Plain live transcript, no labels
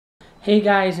Hey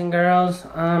guys and girls,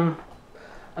 I'm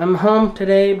home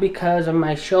today because of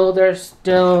my shoulder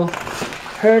still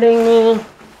hurting me.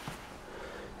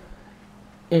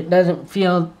 It doesn't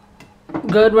feel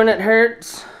good when it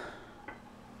hurts.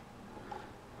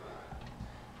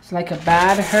 It's like a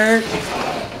bad hurt,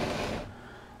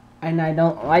 and I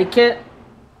don't like it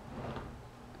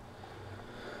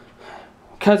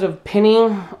because of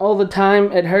pinning all the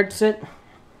time. It hurts it,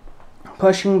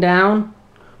 pushing down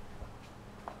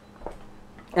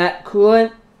at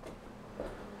coolant.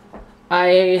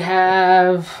 I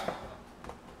have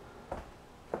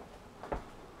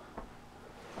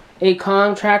a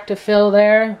contract to fill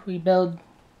there. We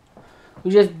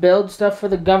just build stuff for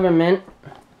the government.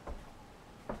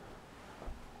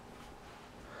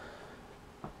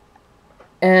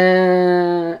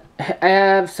 And I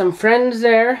have some friends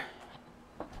there.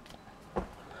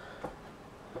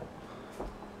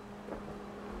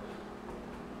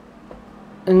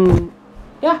 And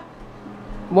yeah.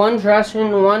 One's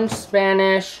Russian, one's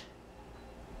Spanish,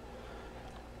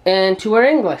 and two are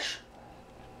English,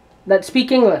 that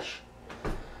speak English.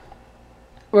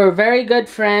 We're very good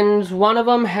friends. One of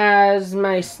them has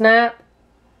my Snap.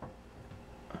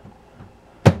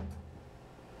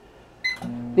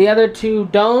 The other two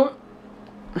don't.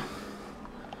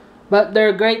 But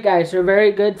they're great guys. They're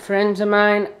very good friends of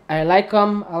mine. I like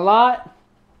them a lot.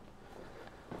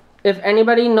 If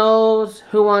anybody knows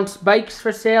who wants bikes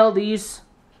for sale,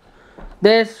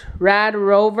 this Rad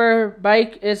Rover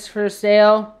bike is for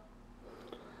sale.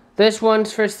 This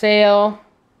one's for sale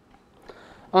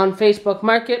on Facebook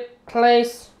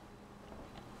Marketplace.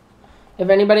 If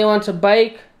anybody wants a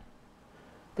bike,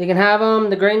 they can have them.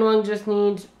 The green one just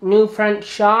needs new front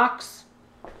shocks.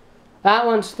 That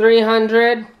one's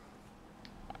 $300.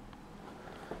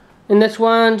 And this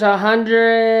one's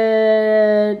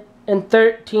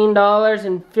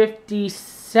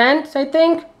 $113.50, I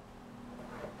think.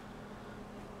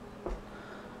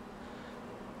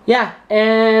 Yeah,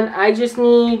 and I just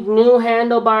need new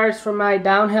handlebars for my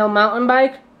downhill mountain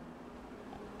bike.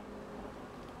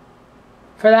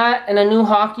 For that, and a new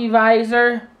hockey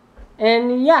visor.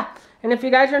 And yeah, and if you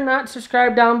guys are not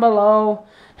subscribed down below,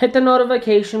 hit the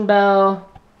notification bell.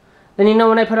 Then you know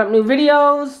when I put up new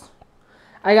videos.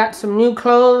 I got some new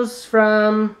clothes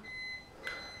from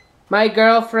my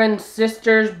girlfriend's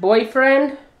sister's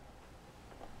boyfriend.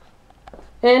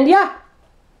 And yeah.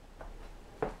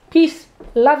 Peace.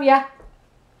 Love ya.